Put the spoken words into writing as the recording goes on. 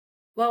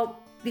Well,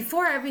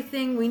 before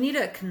everything, we need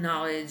to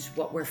acknowledge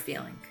what we're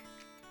feeling.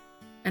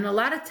 And a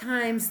lot of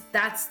times,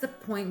 that's the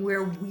point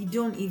where we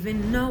don't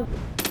even know.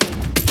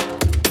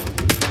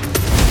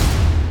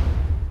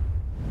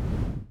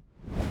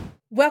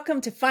 Welcome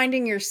to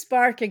Finding Your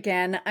Spark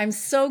again. I'm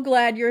so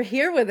glad you're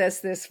here with us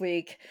this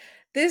week.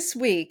 This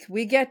week,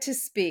 we get to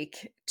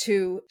speak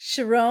to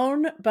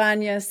Sharon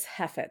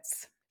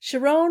Banyas-Hefetz.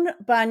 Sharon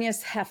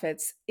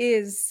Banyas-Hefetz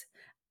is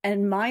a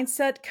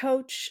mindset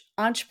coach,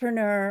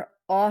 entrepreneur,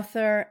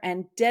 author,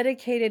 and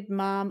dedicated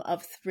mom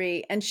of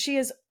 3. And she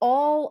is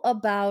all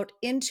about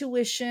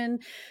intuition,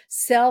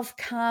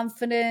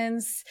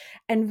 self-confidence,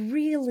 and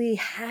really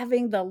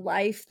having the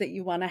life that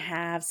you want to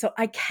have. So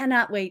I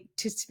cannot wait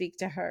to speak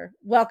to her.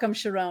 Welcome,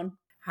 Sharon.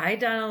 Hi,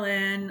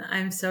 Donalyn.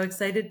 I'm so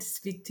excited to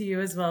speak to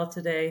you as well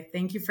today.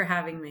 Thank you for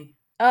having me.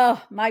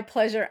 Oh, my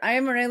pleasure. I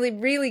am really,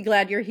 really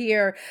glad you're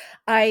here.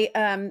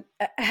 I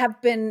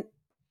have been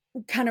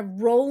kind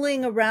of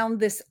rolling around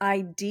this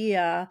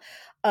idea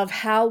of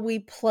how we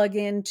plug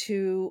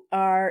into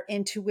our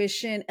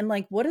intuition and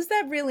like, what does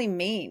that really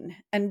mean?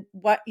 And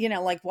what,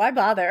 why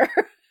bother?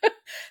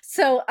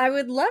 So I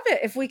would love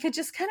it if we could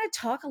just kind of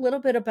talk a little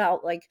bit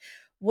about like,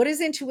 what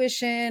is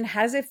intuition?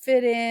 How does it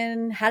fit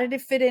in? How did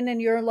it fit in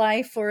your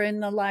life or in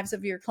the lives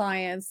of your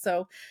clients?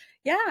 So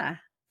yeah,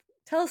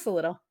 tell us a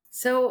little.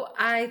 So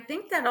I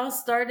think that all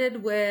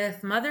started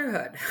with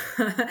motherhood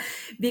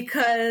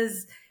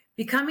because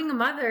becoming a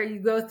mother, you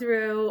go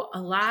through a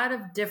lot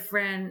of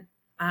different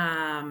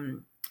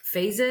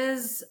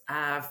phases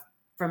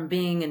from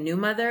being a new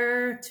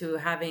mother to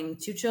having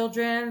 2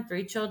 children,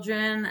 3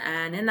 children.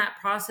 And in that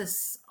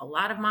process, a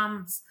lot of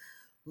moms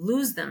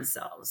lose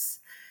themselves.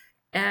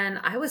 And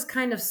I was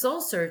kind of soul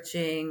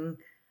searching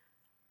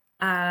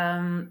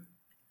how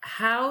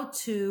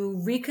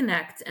to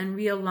reconnect and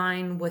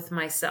realign with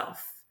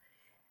myself.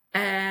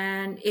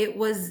 And it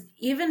was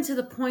even to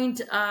the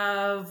point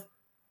of,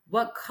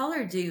 what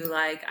color do you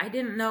like? I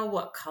didn't know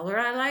what color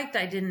I liked.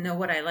 I didn't know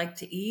what I liked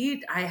to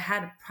eat. I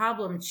had a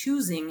problem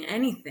choosing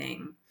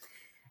anything.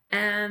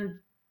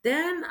 And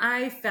then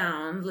I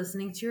found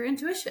listening to your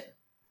intuition.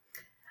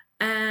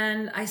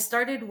 And I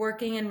started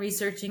working and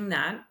researching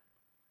that.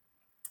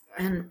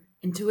 And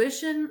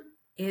intuition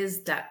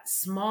is that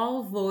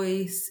small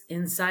voice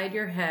inside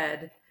your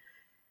head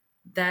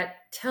that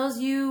tells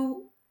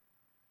you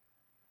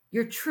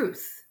your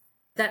truth,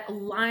 that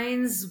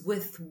aligns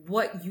with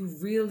what you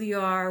really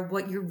are,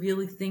 what you're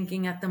really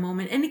thinking at the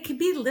moment. And it could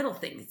be little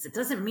things. It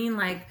doesn't mean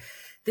like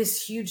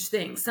this huge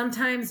thing.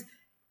 Sometimes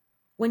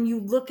when you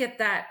look at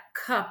that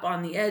cup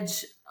on the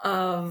edge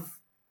of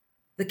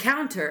the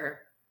counter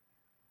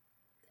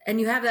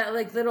and you have that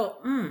like little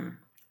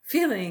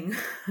feeling,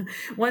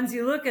 once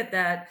you look at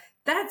that,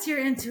 that's your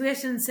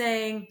intuition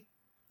saying,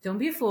 don't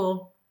be a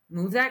fool,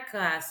 move that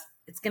glass,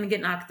 it's going to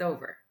get knocked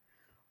over.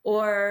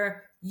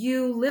 Or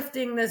you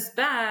lifting this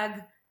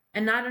bag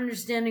and not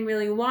understanding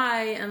really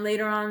why. And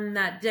later on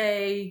that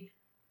day,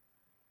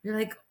 you're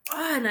like,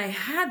 oh, and I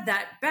had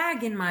that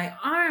bag in my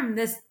arm.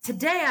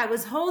 Today I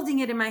was holding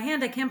it in my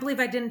hand. I can't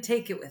believe I didn't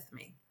take it with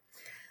me.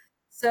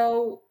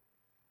 So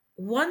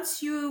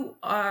once you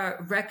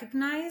are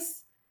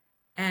recognized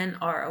and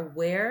are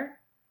aware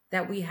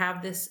that we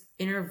have this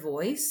inner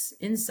voice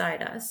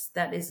inside us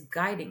that is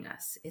guiding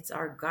us, it's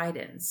our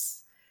guidance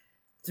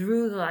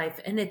through life.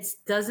 And it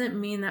doesn't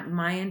mean that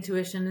my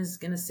intuition is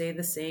going to say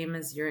the same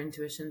as your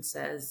intuition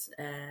says.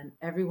 And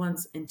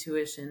everyone's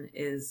intuition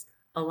is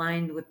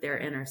aligned with their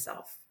inner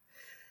self.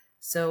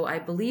 So I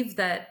believe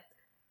that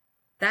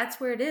that's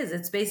where it is.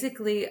 It's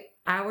basically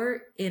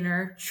our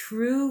inner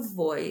true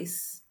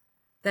voice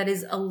that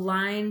is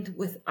aligned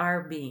with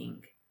our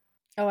being.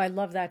 Oh, I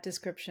love that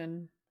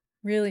description.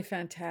 Really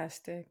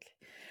fantastic.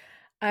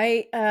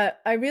 I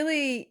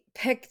really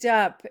picked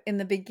up in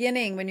the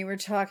beginning when you were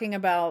talking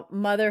about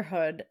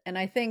motherhood, and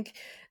I think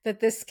that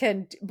this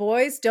can,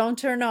 boys, don't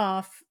turn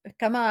off.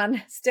 Come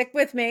on, stick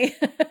with me.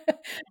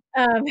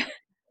 um,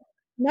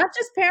 Not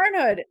just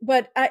parenthood,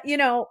 but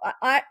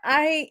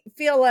I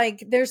feel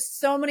like there's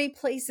so many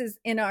places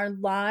in our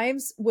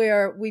lives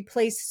where we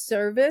place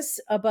service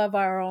above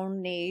our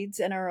own needs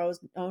and our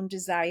own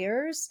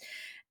desires,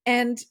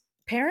 and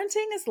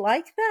parenting is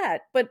like that.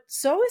 But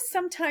so is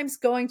sometimes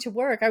going to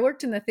work. I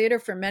worked in the theater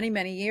for many,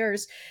 many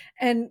years,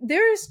 and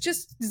there is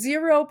just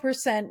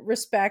 0%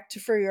 respect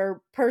for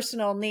your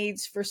personal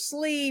needs for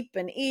sleep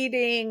and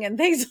eating and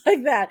things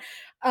like that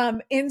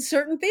in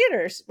certain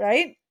theaters,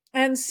 right?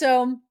 And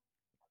so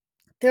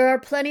there are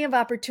plenty of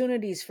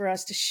opportunities for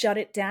us to shut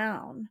it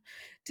down,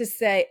 to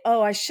say,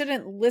 oh, I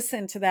shouldn't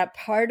listen to that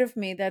part of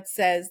me that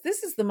says,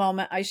 this is the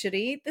moment I should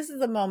eat. This is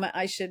the moment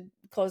I should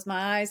close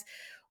my eyes.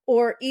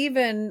 Or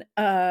even,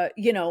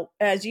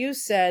 as you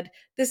said,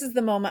 this is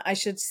the moment I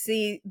should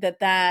see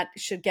that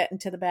should get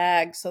into the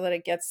bag so that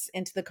it gets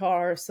into the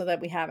car so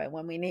that we have it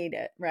when we need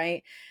it.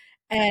 Right.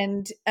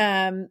 And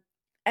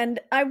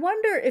I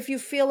wonder if you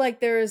feel like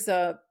there is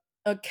a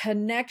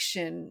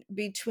connection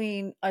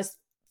between us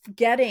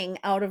getting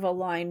out of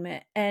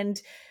alignment and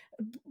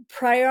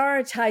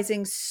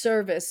prioritizing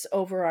service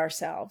over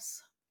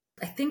ourselves.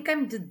 I think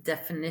I'm the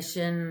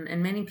definition,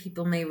 and many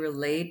people may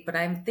relate, but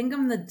I think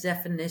I'm the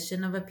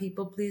definition of a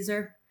people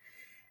pleaser.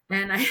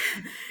 And I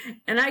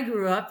and I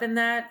grew up in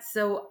that,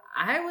 so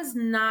I was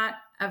not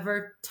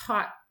ever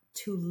taught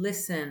to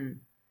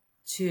listen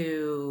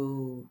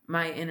to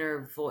my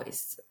inner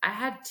voice. I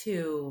had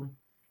to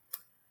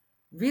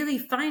really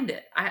find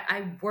it.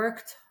 I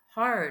worked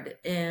hard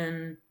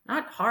in,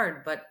 not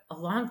hard, but a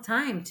long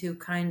time to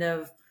kind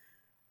of,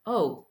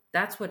 oh,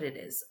 that's what it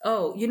is.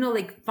 Oh,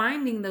 like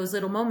finding those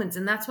little moments.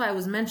 And that's why I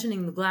was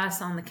mentioning the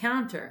glass on the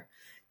counter,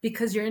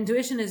 because your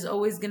intuition is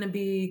always going to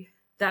be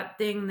that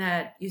thing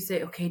that you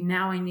say, okay,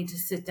 now I need to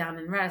sit down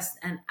and rest.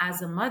 And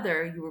as a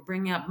mother, you were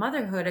bringing up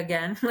motherhood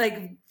again.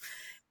 Like,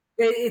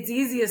 it's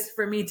easiest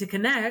for me to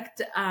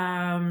connect.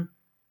 I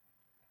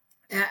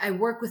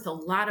work with a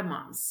lot of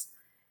moms,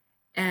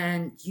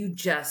 and you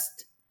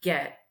just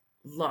get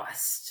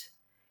lost.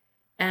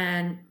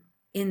 And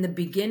in the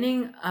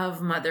beginning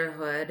of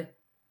motherhood,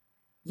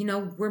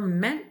 we're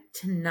meant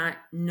to not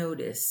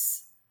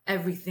notice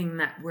everything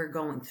that we're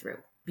going through,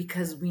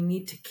 because we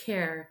need to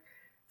care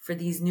for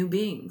these new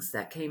beings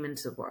that came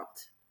into the world.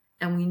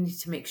 And we need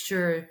to make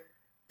sure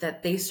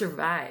that they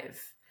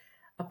survive.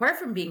 Apart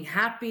from being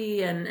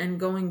happy and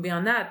going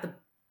beyond that, the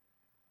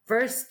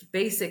first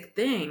basic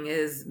thing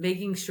is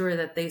making sure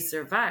that they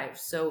survive.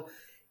 So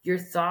your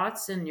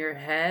thoughts in your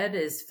head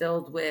is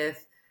filled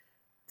with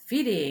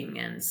feeding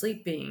and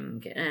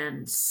sleeping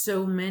and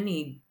so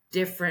many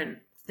different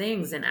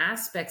things and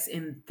aspects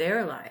in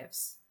their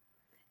lives,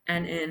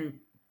 and in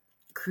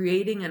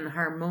creating an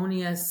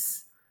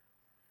harmonious,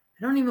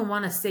 I don't even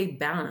want to say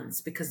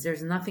balance, because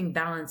there's nothing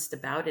balanced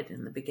about it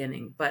in the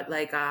beginning, but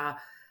like a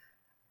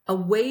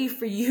way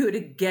for you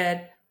to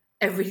get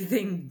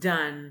everything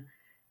done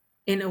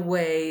in a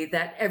way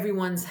that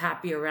everyone's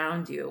happy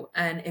around you,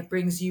 and it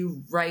brings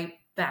you right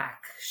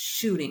back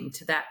shooting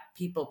to that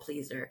people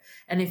pleaser.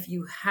 And if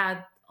you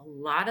had a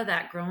lot of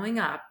that growing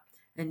up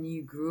and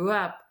you grew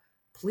up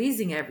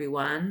pleasing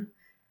everyone,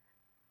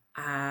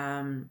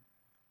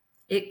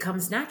 it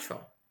comes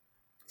natural.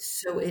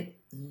 So it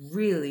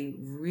really,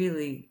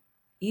 really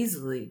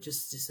easily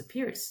just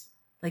disappears.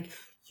 Like,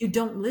 you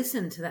don't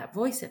listen to that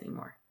voice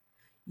anymore.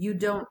 You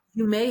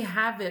may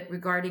have it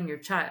regarding your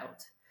child.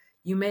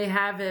 You may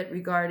have it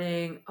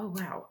regarding, oh,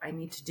 wow, I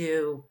need to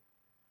do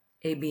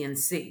A, B, and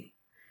C,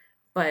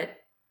 but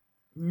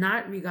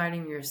not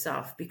regarding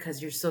yourself,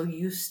 because you're so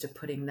used to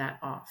putting that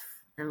off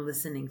and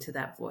listening to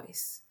that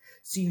voice.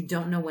 So you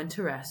don't know when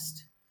to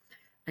rest,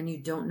 and you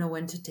don't know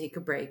when to take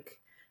a break,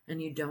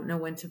 and you don't know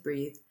when to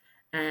breathe.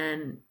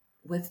 And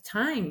with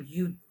time,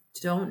 you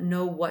don't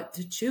know what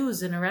to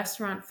choose in a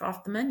restaurant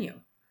off the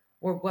menu,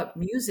 or what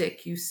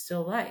music you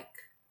still like.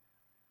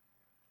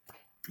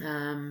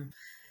 Um,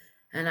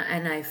 and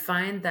I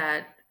find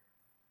that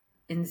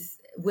in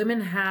women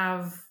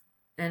have,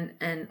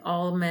 and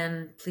all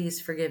men, please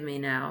forgive me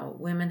now,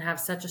 women have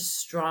such a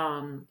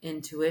strong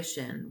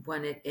intuition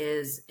when it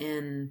is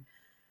in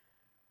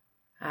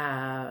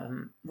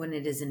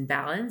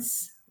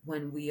balance,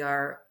 when we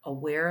are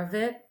aware of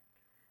it,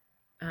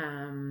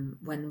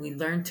 when we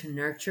learn to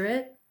nurture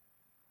it,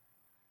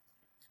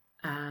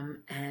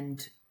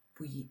 and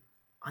we,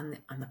 on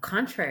the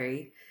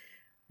contrary,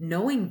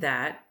 knowing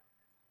that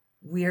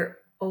we're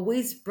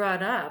always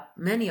brought up,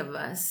 many of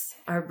us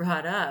are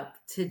brought up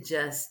to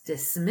just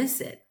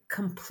dismiss it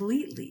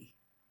completely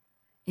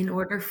in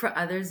order for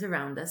others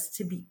around us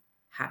to be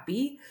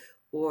happy,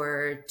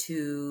 or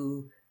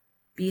to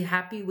be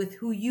happy with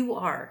who you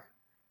are.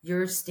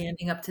 You're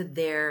standing up to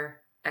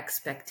their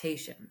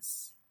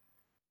expectations.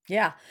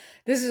 Yeah,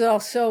 this is all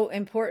so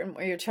important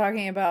what you're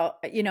talking about.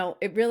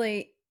 It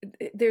really,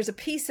 there's a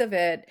piece of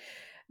it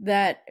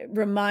that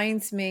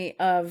reminds me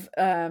of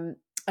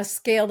a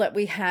scale that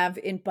we have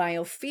in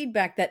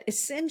biofeedback that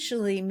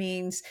essentially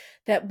means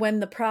that when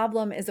the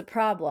problem is a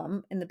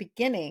problem in the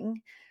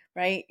beginning,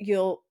 right,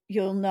 you'll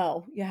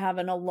know, you have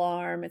an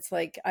alarm. It's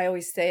like, I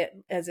always say it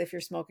as if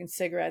you're smoking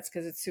cigarettes,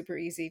 because it's super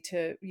easy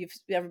to,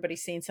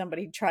 everybody's seen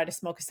somebody try to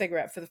smoke a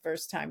cigarette for the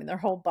first time and their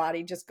whole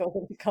body just goes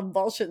into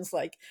convulsions,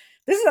 like,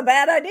 this is a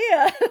bad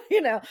idea,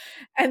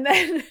 and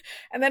then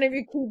if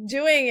you keep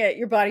doing it,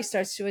 your body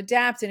starts to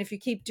adapt. And if you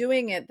keep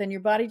doing it, then your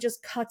body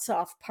just cuts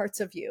off parts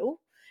of you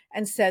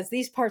and says,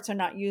 these parts are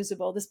not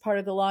usable. This part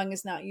of the lung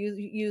is not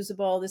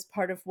usable. This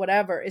part of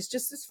whatever is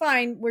just, it's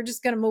fine. We're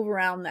just going to move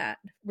around that.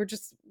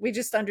 We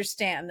just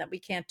understand that we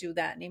can't do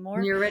that And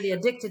anymore. you're already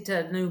addicted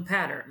to a new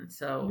pattern.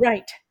 So,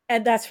 Right.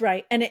 And that's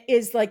right. And it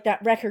is like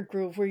that record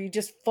groove where you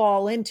just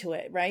fall into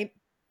it, right?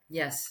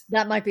 yes,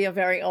 That might be a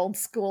very old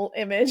school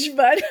image,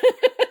 but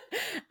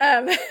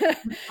um,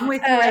 I'm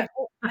with you. Right.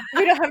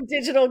 we don't have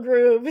digital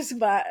grooves,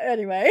 but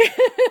anyway.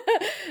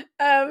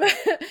 um,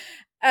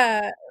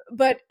 uh,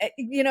 but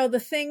the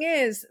thing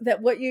is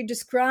that what you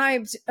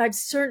described, I've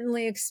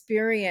certainly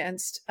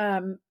experienced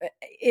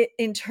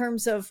in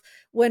terms of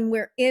when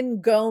we're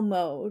in go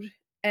mode,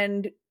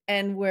 and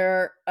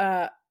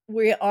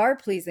we are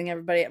pleasing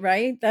everybody,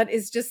 right? That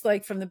is just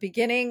like from the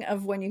beginning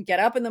of when you get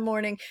up in the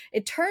morning,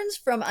 it turns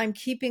from I'm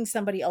keeping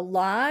somebody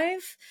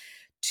alive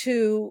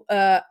to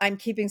I'm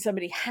keeping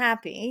somebody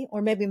happy,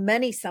 or maybe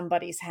many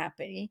somebody's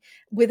happy,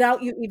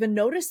 without you even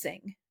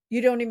noticing.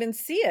 You don't even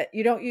see it.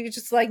 You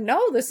just like,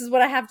 no, this is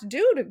what I have to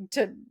do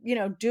to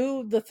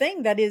do the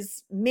thing that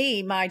is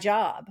me, my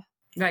job.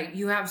 Right.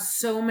 You have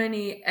so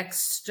many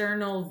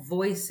external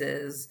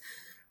voices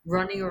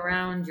running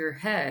around your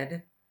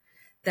head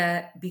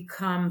that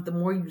become, the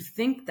more you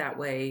think that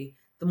way,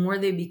 the more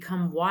they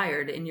become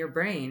wired in your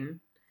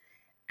brain.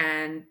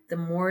 And the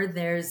more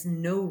there's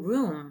no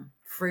room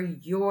for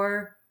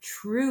your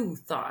true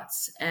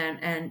thoughts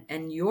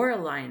and your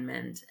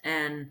alignment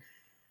and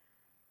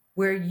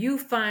where you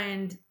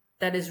find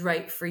that is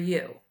right for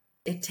you.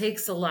 It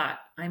takes a lot.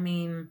 I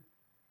mean,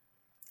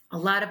 a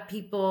lot of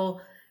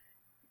people,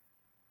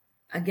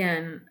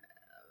 again,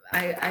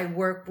 I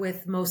work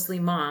with mostly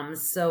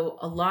moms. So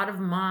a lot of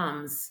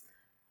moms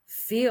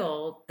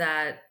feel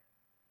that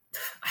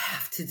I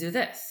have to do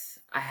this.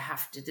 I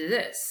have to do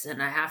this.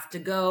 And I have to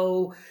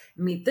go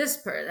meet this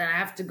person. I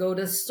have to go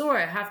to the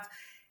store.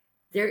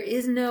 There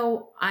is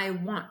no I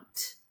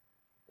want,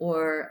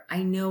 or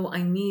I know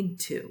I need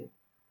to,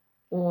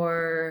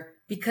 or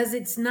because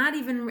it's not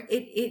even,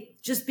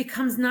 it just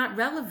becomes not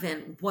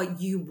relevant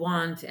what you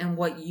want and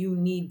what you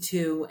need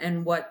to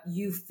and what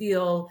you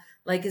feel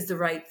like is the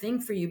right thing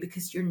for you,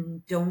 because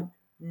you don't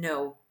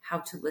know how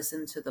to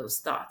listen to those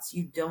thoughts.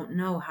 You don't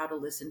know how to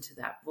listen to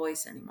that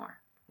voice anymore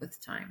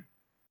with time.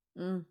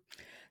 Mm.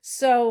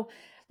 So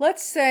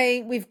let's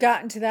say we've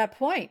gotten to that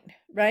point,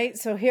 right?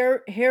 So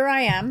here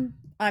I am.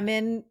 I'm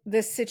in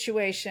this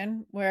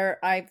situation where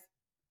I've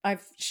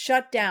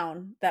shut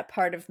down that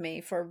part of me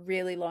for a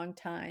really long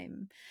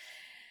time.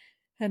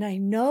 And I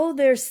know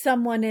there's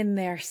someone in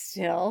there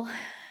still.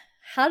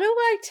 How do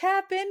I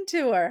tap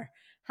into her?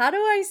 How do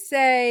I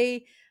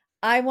say,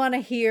 I want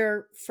to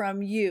hear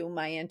from you,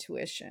 my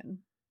intuition?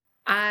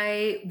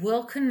 I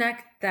will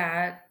connect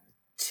that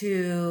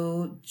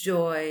to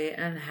joy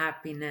and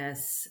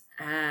happiness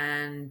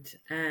and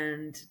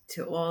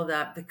to all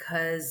that,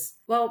 because,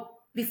 well,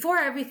 before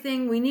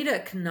everything, we need to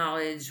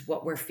acknowledge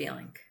what we're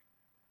feeling.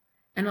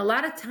 And a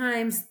lot of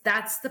times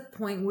that's the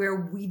point where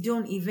we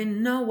don't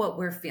even know what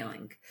we're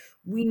feeling.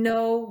 We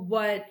know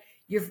what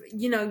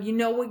you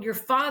know what your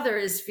father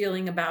is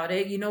feeling about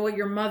it. You know what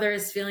your mother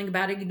is feeling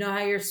about it. You know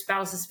how your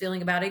spouse is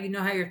feeling about it. You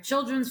know how your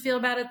children feel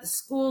about it. The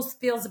school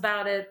feels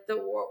about it,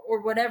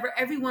 or whatever.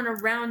 Everyone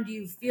around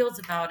you feels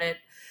about it.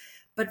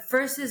 But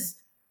first is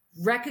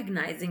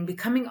recognizing,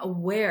 becoming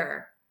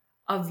aware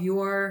of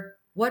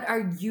what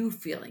are you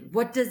feeling?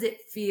 What does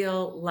it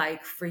feel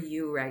like for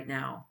you right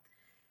now?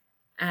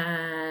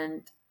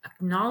 And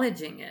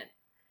acknowledging it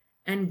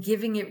and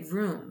giving it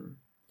room,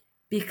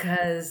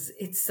 because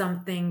it's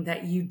something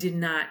that you did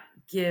not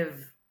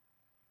give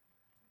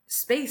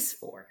space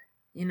for.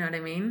 You know what I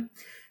mean?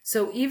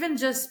 So even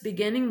just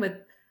beginning with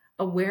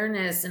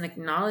awareness and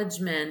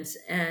acknowledgement,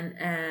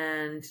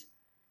 and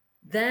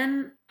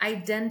then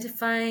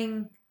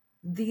identifying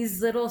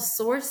these little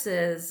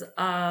sources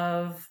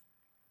of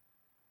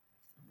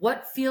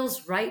what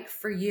feels right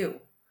for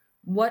you,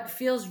 what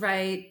feels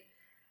right.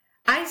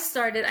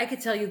 I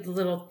could tell you the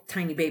little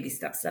tiny baby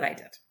steps that I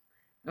did.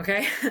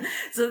 Okay.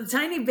 So the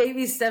tiny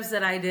baby steps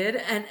that I did,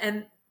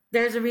 and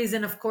there's a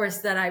reason, of course,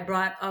 that I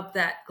brought up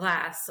that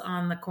glass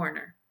on the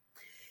corner.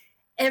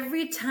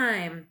 Every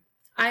time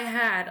I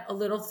had a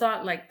little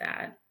thought like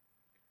that,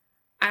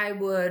 I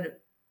would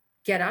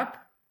get up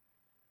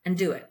and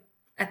do it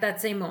at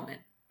that same moment.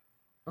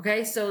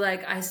 Okay. So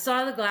like I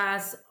saw the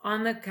glass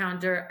on the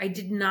counter. I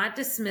did not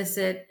dismiss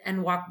it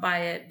and walk by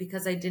it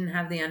because I didn't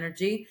have the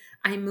energy.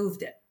 I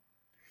moved it.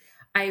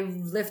 I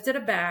lifted a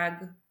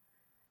bag.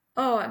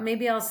 Oh,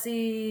 maybe I'll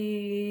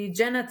see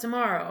Jenna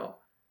tomorrow.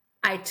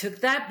 I took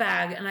that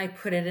bag and I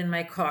put it in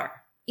my car.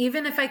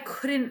 Even if I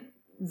couldn't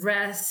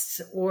rest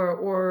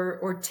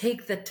or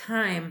take the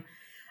time,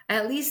 I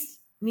at least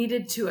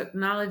needed to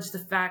acknowledge the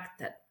fact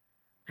that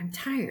I'm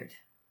tired.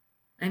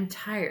 I'm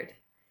tired.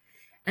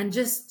 And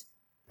just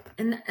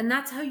and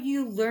that's how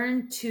you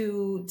learn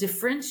to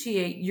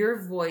differentiate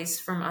your voice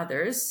from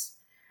others,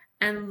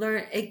 and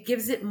learn, it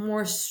gives it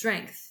more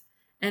strength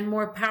and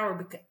more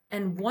power.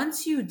 And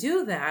once you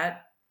do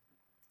that,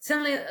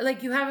 suddenly,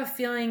 like, you have a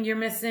feeling you're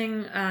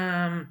missing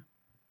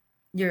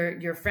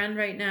your friend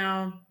right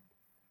now.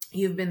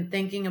 You've been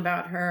thinking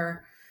about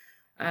her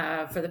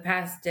for the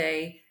past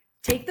day.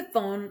 Take the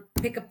phone,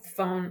 pick up the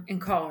phone and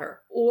call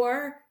her,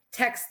 or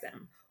text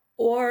them,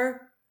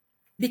 or,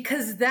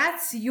 because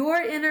that's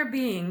your inner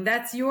being,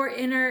 that's your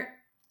inner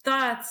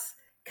thoughts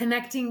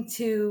connecting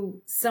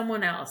to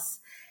someone else.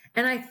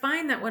 And I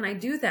find that when I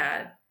do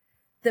that,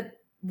 the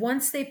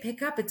once they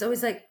pick up, it's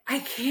always like, I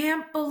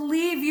can't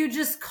believe you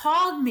just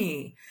called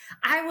me.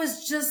 I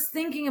was just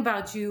thinking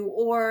about you,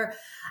 or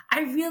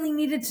I really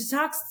needed to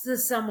talk to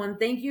someone.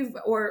 Thank you.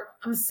 Or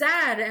I'm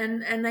sad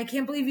and I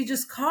can't believe you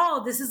just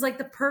called. This is like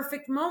the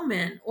perfect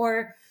moment,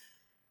 or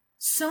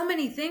so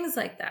many things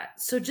like that.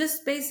 So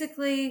just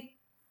basically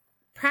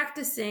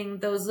practicing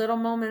those little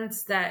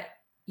moments that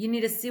you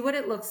need to see what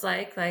it looks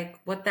like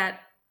what that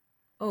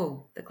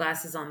oh, the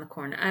glass is on the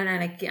corner, and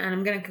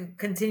I'm going to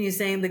continue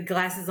saying the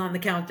glass is on the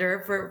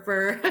counter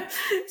for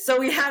so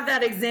we have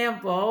that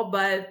example,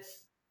 but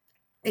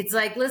it's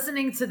like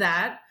listening to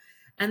that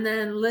and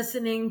then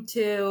listening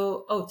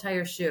to, oh, tie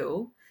your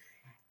shoe.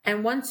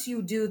 And once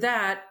you do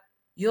that,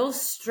 you'll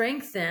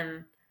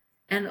strengthen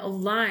and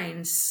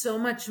align so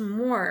much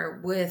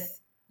more with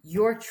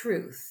your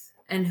truth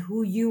and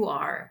who you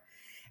are.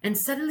 And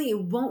suddenly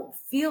it won't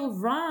feel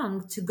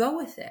wrong to go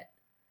with it,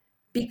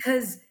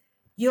 because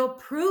you'll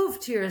prove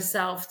to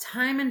yourself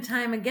time and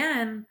time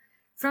again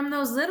from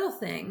those little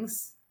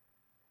things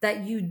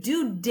that you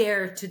do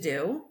dare to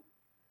do,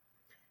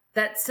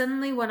 that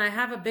suddenly when I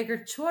have a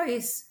bigger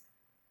choice,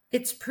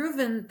 it's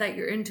proven that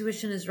your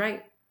intuition is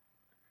right.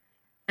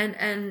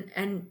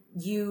 And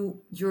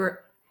you're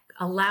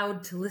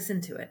allowed to listen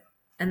to it,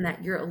 and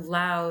that you're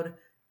allowed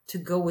to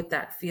go with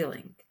that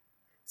feeling.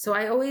 So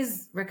I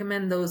always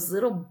recommend those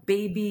little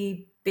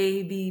baby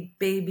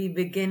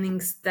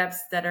beginning steps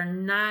that are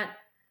not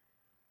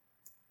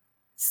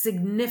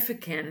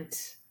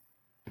significant,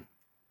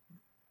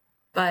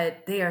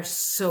 but they are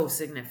so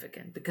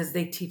significant because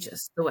they teach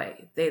us the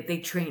way. They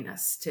train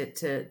us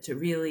to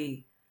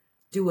really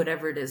do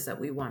whatever it is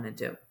that we want to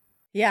do.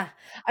 Yeah.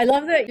 I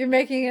love that you're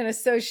making an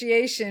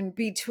association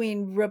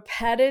between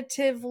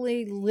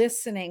repetitively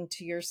listening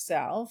to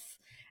yourself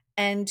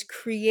and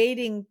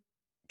creating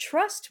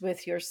trust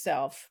with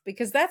yourself,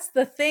 because that's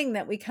the thing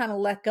that we kind of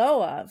let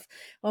go of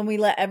when we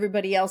let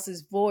everybody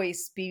else's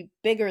voice be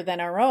bigger than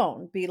our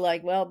own. Be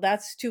like, well,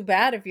 that's too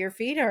bad if your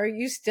feet hurt.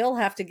 You still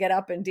have to get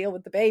up and deal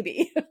with the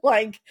baby.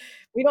 Like,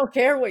 we don't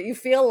care what you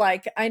feel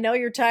like. I know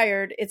you're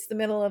tired. It's the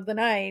middle of the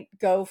night.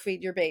 Go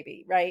feed your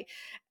baby, right?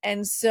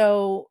 And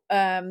so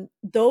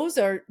those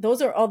are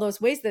all those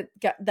ways that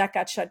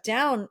got shut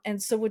down. And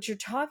so what you're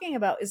talking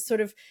about is sort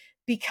of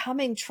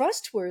becoming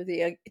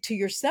trustworthy to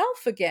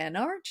yourself again,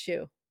 aren't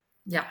you?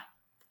 Yeah,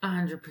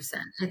 100%.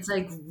 It's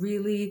like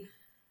really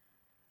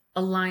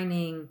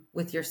aligning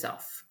with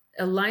yourself,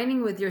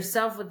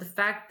 with the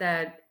fact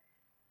that,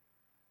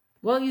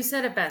 well, you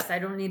said it best. I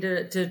don't need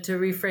to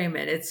reframe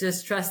it. It's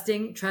just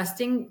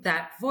trusting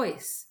that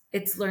voice.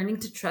 It's learning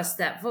to trust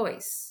that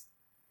voice.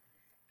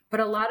 But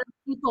a lot of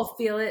people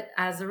feel it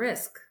as a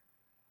risk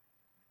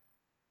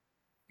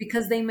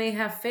because they may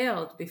have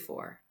failed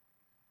before.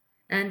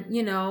 And,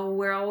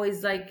 we're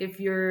always like, if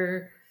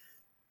you're,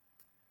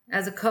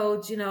 as a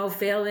coach,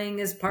 failing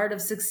is part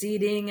of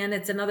succeeding, and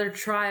it's another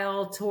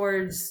trial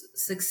towards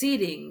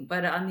succeeding.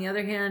 But on the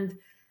other hand,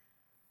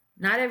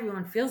 not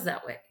everyone feels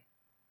that way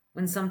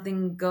when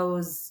something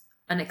goes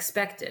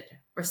unexpected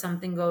or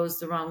something goes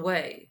the wrong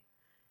way.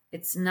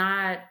 It's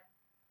not,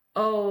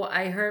 oh,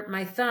 I hurt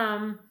my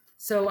thumb,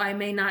 so I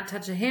may not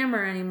touch a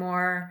hammer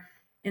anymore.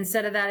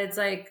 Instead of that, it's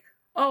like,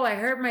 oh, I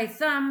hurt my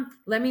thumb,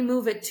 let me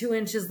move it 2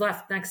 inches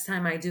left next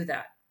time I do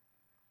that.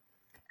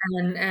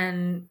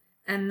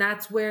 And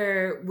that's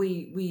where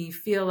we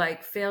feel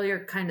like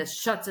failure kind of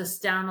shuts us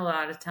down a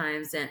lot of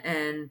times,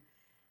 and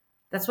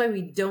that's why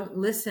we don't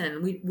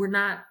listen. We're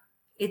not,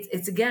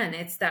 it's again,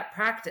 it's that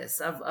practice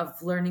of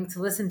learning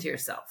to listen to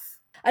yourself.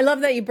 I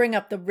love that you bring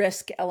up the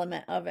risk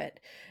element of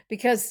it,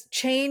 because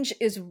change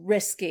is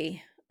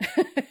risky.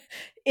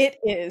 It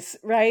is,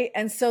 right?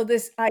 And so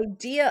this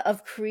idea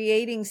of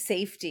creating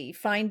safety,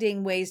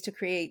 finding ways to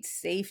create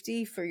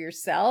safety for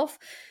yourself,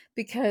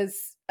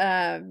 because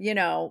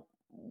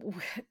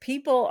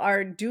people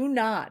do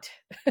not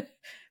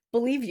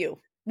believe you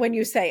when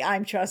you say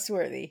I'm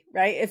trustworthy,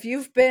 right? If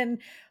you've been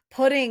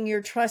putting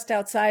your trust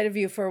outside of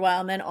you for a while,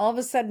 and then all of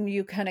a sudden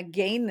you kind of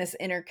gain this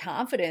inner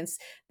confidence,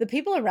 the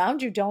people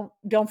around you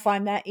don't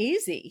find that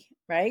easy,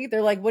 right?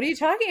 They're like, what are you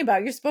talking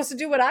about? You're supposed to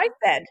do what I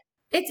said.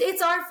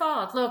 It's our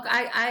fault. Look,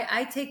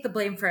 I take the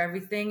blame for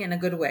everything in a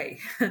good way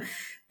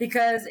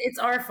because it's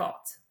our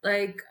fault.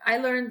 Like, I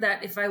learned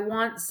that if I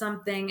want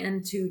something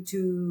and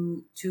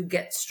to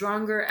get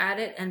stronger at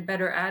it and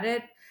better at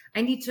it,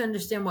 I need to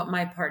understand what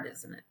my part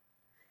is in it.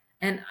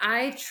 And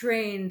I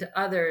trained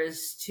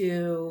others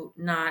to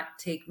not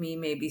take me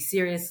maybe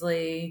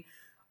seriously,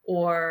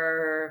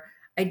 or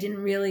I didn't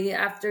really,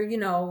 after,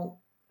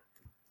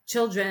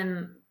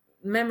 children,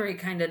 memory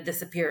kind of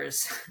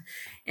disappears.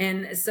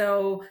 And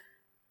so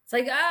it's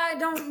like, I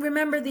don't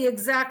remember the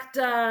exact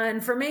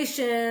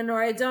information,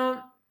 or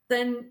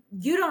then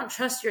you don't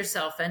trust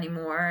yourself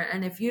anymore.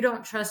 And if you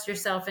don't trust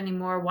yourself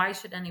anymore, why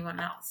should anyone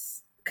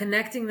else?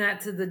 Connecting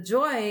that to the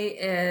joy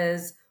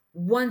is,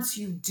 once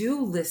you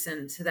do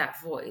listen to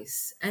that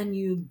voice and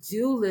you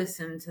do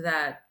listen to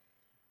that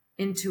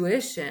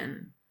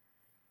intuition,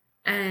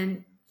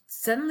 and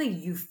suddenly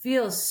you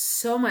feel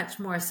so much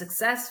more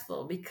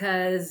successful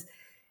because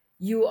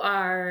you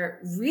are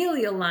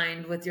really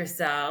aligned with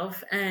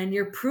yourself and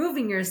you're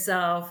proving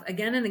yourself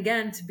again and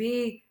again to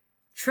be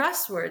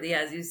trustworthy.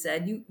 As you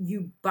said,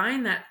 you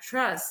bind that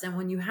trust, and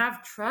when you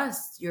have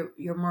trust,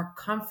 you're more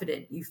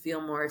confident, you feel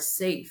more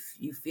safe,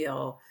 you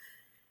feel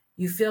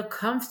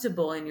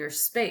comfortable in your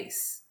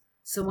space.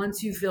 So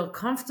once you feel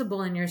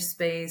comfortable in your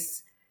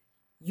space,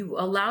 you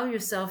allow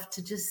yourself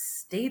to just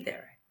stay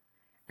there.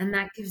 And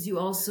that gives you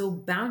also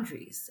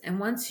boundaries. And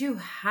once you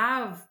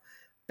have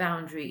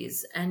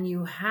boundaries and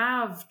you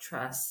have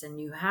trust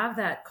and you have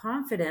that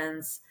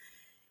confidence,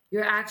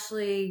 you're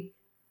actually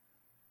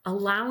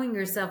allowing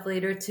yourself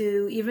later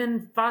to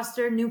even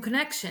foster new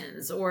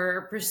connections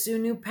or pursue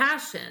new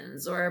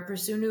passions or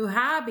pursue new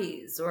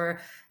hobbies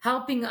or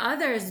helping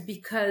others,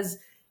 because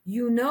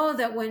you know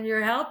that when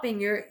you're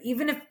helping, you're,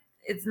 even if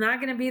it's not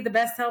going to be the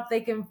best help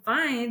they can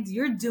find,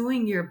 you're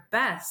doing your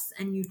best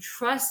and you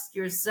trust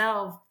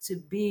yourself to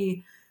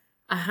be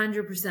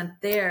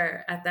 100%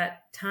 there at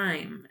that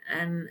time,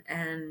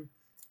 and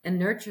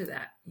nurture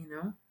that, you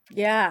know.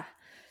 Yeah.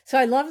 So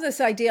I love this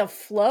idea of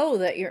flow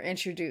that you're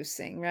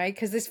introducing, right?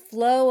 Because this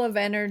flow of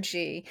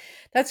energy,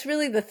 that's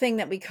really the thing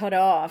that we cut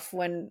off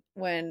from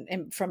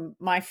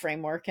my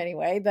framework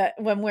anyway, that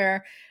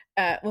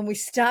when we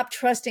stop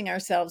trusting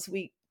ourselves,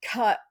 we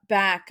cut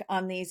back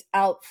on these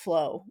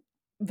outflow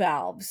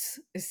valves,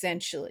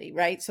 essentially,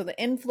 right? So the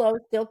inflow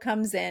still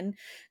comes in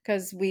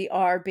because we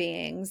are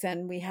beings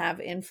and we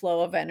have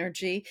inflow of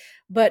energy,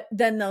 but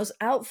then those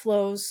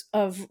outflows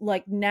of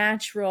like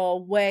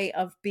natural way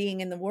of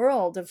being in the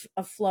world of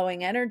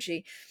flowing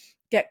energy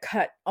get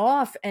cut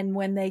off. And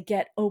when they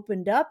get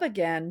opened up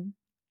again,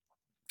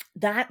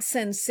 that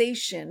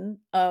sensation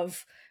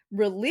of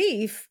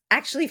relief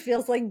actually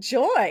feels like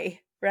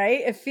joy, right?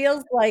 It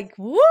feels like,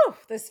 woo,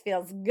 this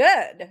feels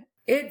good.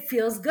 It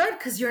feels good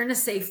because you're in a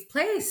safe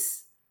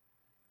place,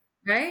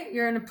 right?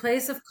 You're in a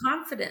place of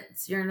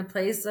confidence. You're in a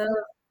place of,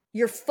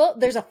 You're full,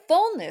 there's a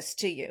fullness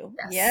to you.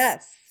 yes,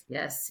 Yes.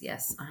 yes,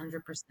 yes,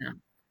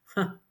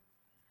 100%.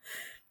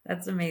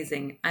 That's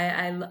amazing.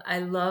 I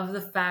love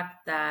the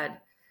fact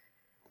that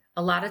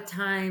a lot of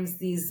times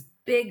these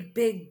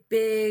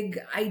big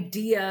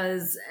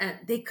ideas, and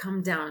they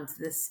come down to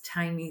this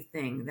tiny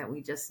thing that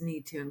we just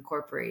need to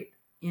incorporate.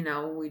 You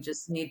know, we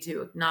just need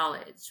to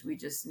acknowledge. We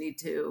just need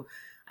to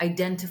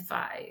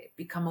identify,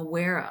 become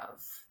aware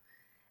of,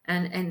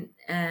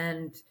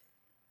 and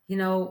you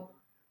know,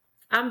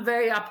 I'm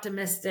very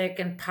optimistic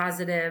and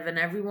positive, and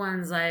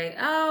everyone's like,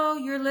 "Oh,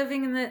 you're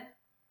living in the."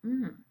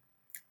 Mm,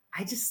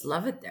 I just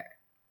love it there.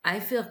 I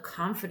feel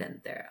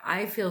confident there.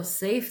 I feel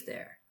safe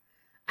there.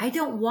 I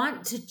don't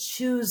want to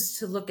choose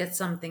to look at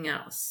something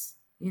else,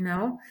 you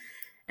know?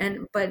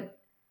 And, but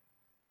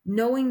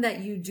knowing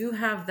that you do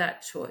have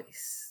that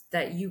choice,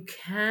 that you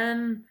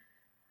can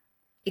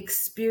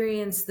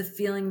experience the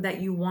feeling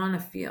that you want to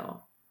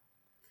feel,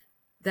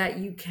 that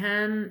you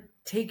can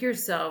take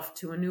yourself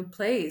to a new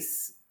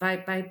place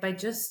by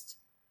just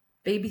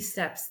baby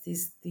steps,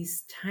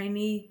 these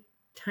tiny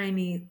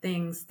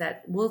things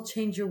that will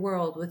change your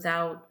world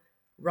without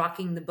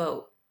rocking the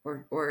boat,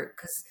 or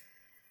because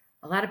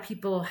a lot of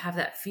people have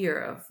that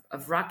fear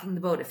of rocking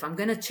the boat. If I'm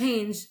going to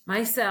change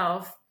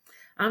myself,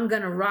 I'm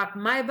going to rock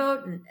my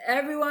boat and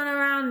everyone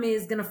around me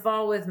is going to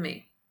fall with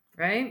me,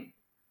 right?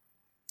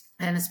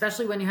 And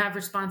especially when you have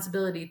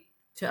responsibility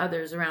to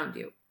others around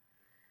you.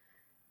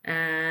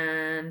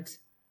 And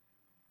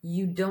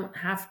you don't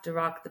have to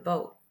rock the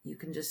boat. You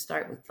can just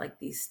start with like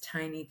these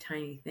tiny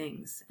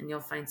things and you'll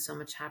find so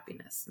much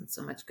happiness and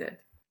so much good.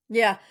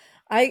 Yeah.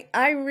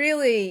 I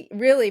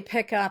really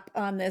pick up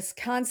on this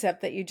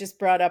concept that you just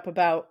brought up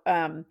about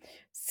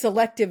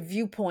selective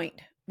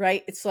viewpoint,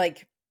 right? It's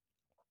like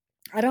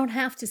I don't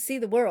have to see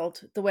the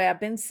world the way I've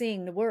been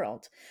seeing the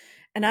world.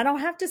 And I don't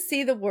have to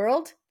see the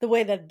world the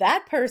way that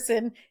that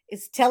person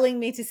is telling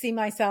me to see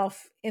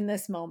myself in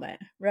this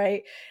moment,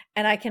 right?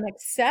 And I can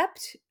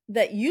accept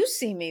that you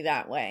see me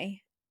that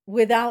way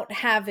without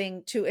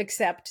having to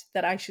accept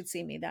that I should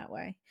see me that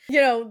way.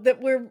 You know,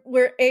 that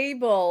we're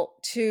able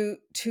to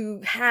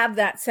have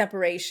that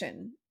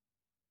separation,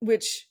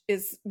 which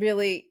is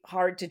really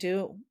hard to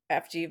do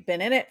after you've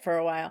been in it for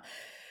a while.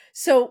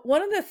 So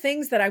one of the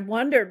things that I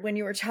wondered when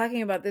you were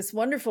talking about this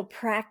wonderful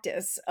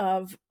practice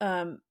of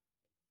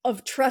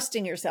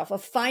trusting yourself,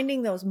 of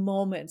finding those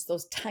moments,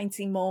 those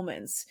tiny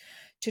moments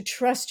to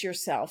trust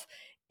yourself,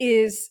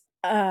 is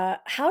how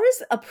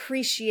does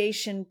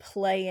appreciation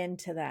play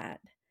into that?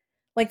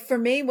 Like for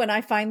me, when I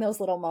find those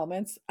little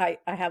moments, I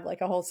have like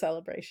a whole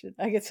celebration.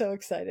 I get so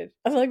excited.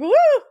 I'm like, woo,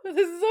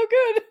 this is so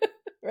good.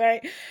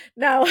 Right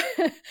now,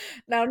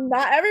 now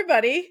not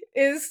everybody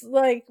is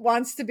like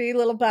wants to be a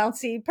little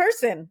bouncy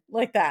person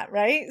like that,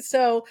 right?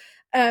 So,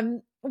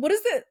 what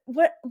is it?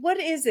 What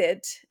is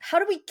it? How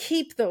do we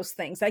keep those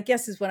things? I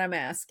guess is what I'm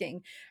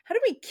asking. How do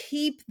we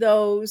keep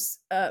those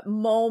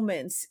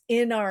moments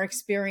in our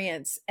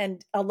experience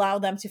and allow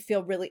them to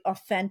feel really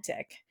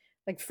authentic?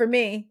 Like for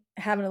me,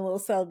 having a little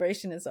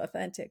celebration is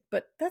authentic,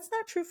 but that's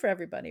not true for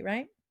everybody,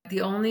 right?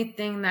 The only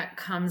thing that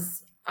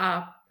comes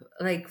up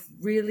like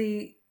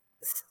really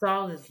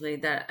solidly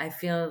that I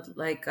feel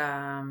like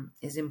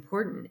is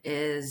important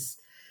is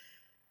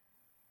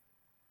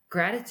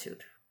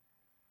gratitude.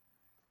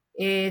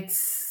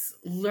 It's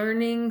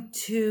learning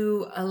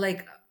to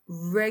like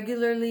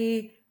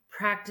regularly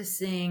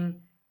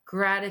practicing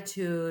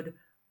gratitude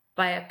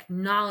by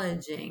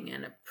acknowledging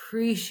and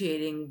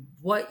appreciating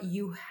what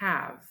you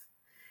have.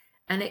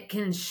 And it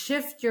can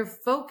shift your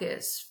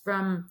focus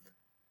from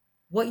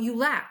what you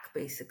lack,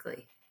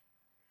 basically.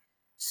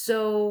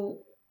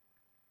 So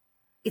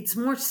it's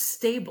more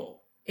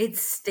stable. It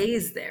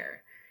stays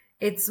there.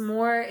 It's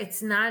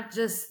not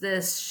just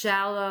this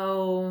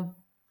shallow,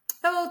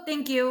 oh,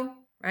 thank you,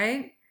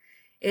 right?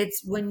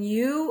 It's when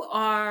you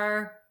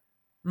are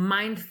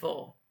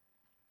mindful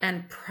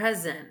and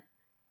present.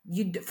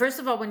 First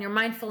of all, when you're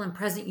mindful and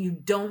present, you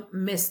don't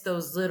miss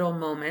those little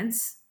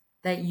moments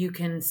that you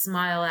can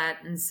smile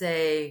at and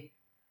say,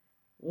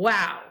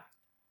 wow,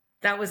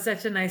 that was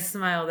such a nice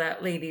smile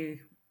that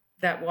lady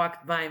that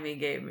walked by me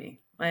gave me.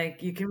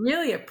 Like, you can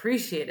really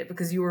appreciate it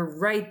because you were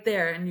right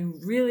there and you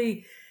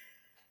really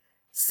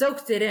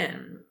soaked it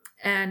in.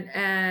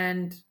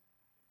 And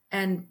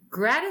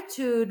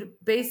gratitude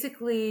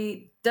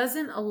basically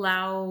doesn't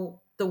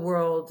allow the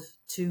world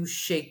to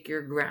shake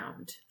your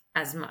ground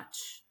as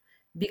much,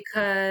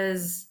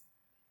 because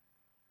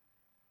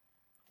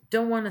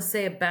don't want to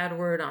say a bad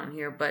word on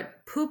here,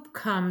 but poop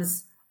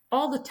comes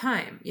all the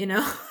time, you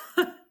know?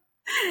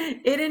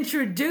 It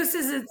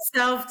introduces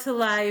itself to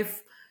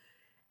life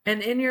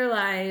and in your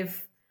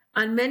life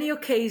on many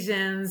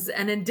occasions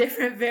and in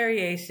different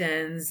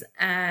variations.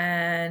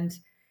 And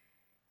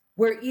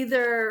we're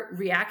either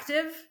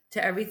reactive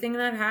to everything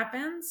that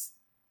happens,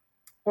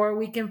 or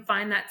we can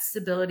find that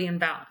stability and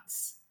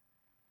balance.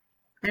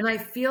 And I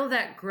feel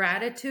that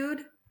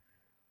gratitude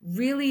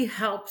really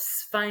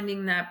helps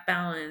finding that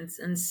balance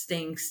and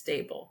staying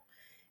stable,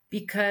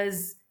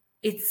 because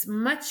it's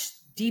much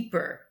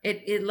deeper.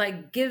 It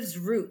like gives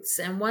roots.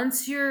 And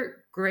once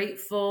you're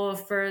grateful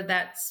for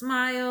that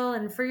smile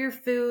and for your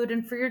food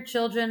and for your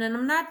children, and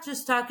I'm not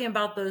just talking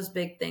about those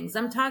big things,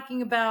 I'm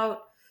talking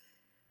about,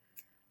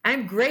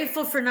 I'm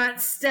grateful for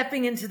not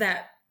stepping into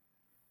that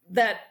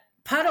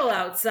puddle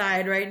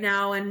outside right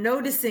now and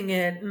noticing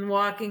it and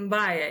walking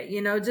by it,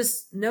 you know,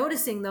 just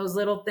noticing those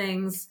little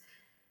things.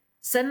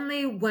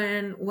 Suddenly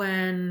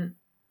when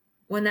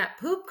that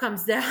poop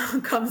comes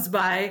down, comes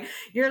by,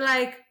 you're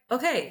like,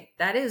 okay,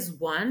 that is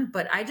one,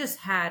 but I just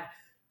had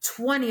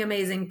 20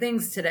 amazing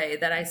things today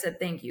that I said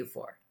thank you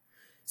for.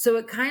 So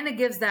it kind of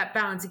gives that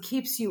balance. It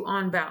keeps you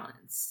on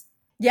balance.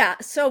 Yeah,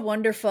 so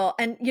wonderful.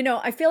 And,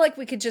 I feel like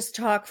we could just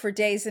talk for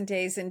days and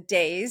days and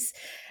days,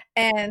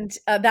 and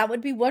that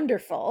would be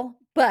wonderful.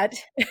 But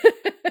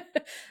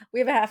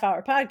we have a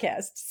half-hour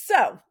podcast.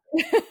 So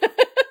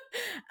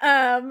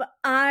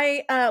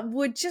I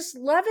would just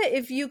love it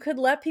if you could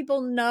let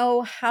people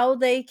know how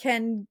they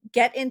can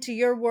get into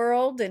your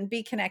world and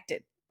be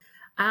connected.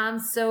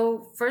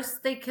 So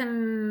first they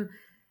can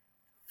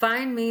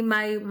find me.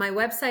 My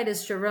website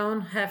is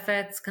Sharon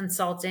Hefetz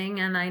Consulting,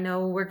 and I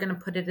know we're going to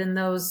put it in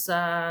those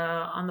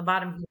on the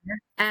bottom here.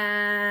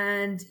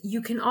 And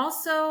you can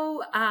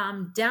also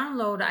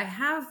download. I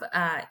have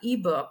an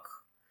ebook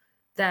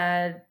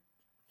that,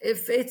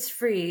 if it's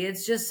free,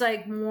 it's just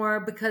like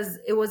more, because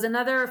it was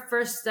another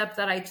first step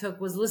that I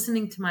took, was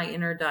listening to my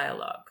inner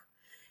dialogue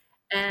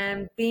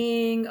and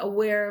being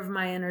aware of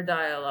my inner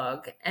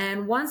dialogue.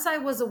 And once I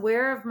was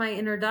aware of my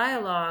inner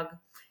dialogue,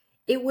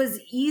 it was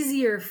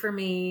easier for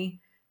me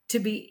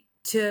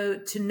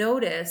to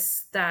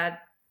notice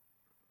that,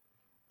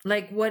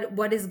 like,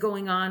 what is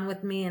going on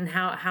with me and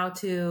how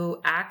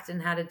to act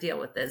and how to deal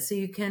with this. So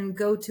you can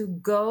go to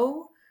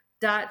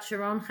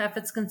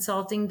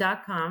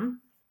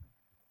go.sharonhefetzconsulting.com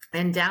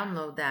and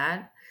download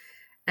that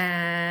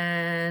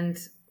and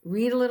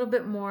read a little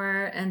bit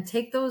more and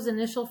take those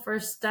initial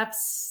first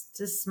steps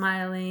to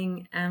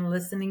smiling and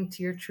listening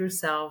to your true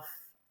self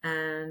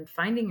and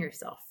finding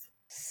yourself.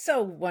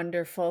 So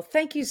wonderful.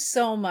 Thank you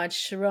so much,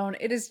 Sharon.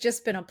 It has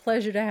just been a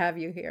pleasure to have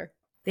you here.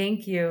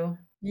 Thank you.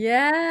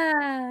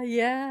 Yeah,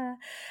 yeah.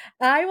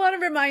 I want to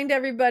remind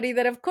everybody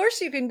that, of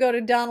course, you can go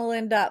to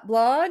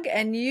donalyn.blog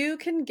and you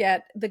can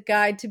get the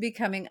guide to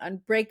becoming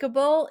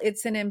unbreakable.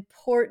 It's an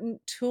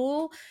important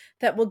tool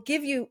that will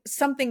give you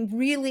something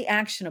really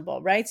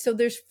actionable, right? So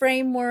there's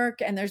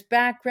framework and there's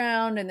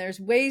background and there's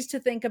ways to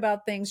think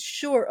about things.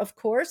 Sure, of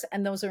course,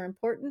 and those are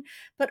important,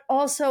 but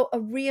also a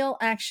real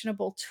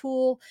actionable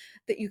tool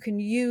that you can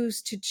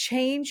use to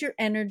change your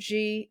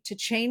energy, to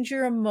change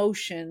your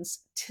emotions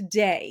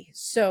today.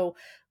 So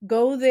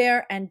go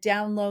there and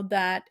download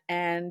that,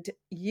 and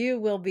you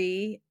will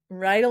be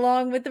right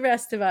along with the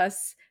rest of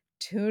us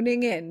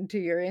tuning in to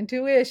your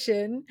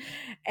intuition.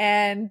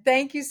 And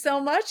thank you so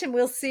much, and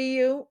we'll see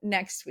you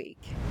next week.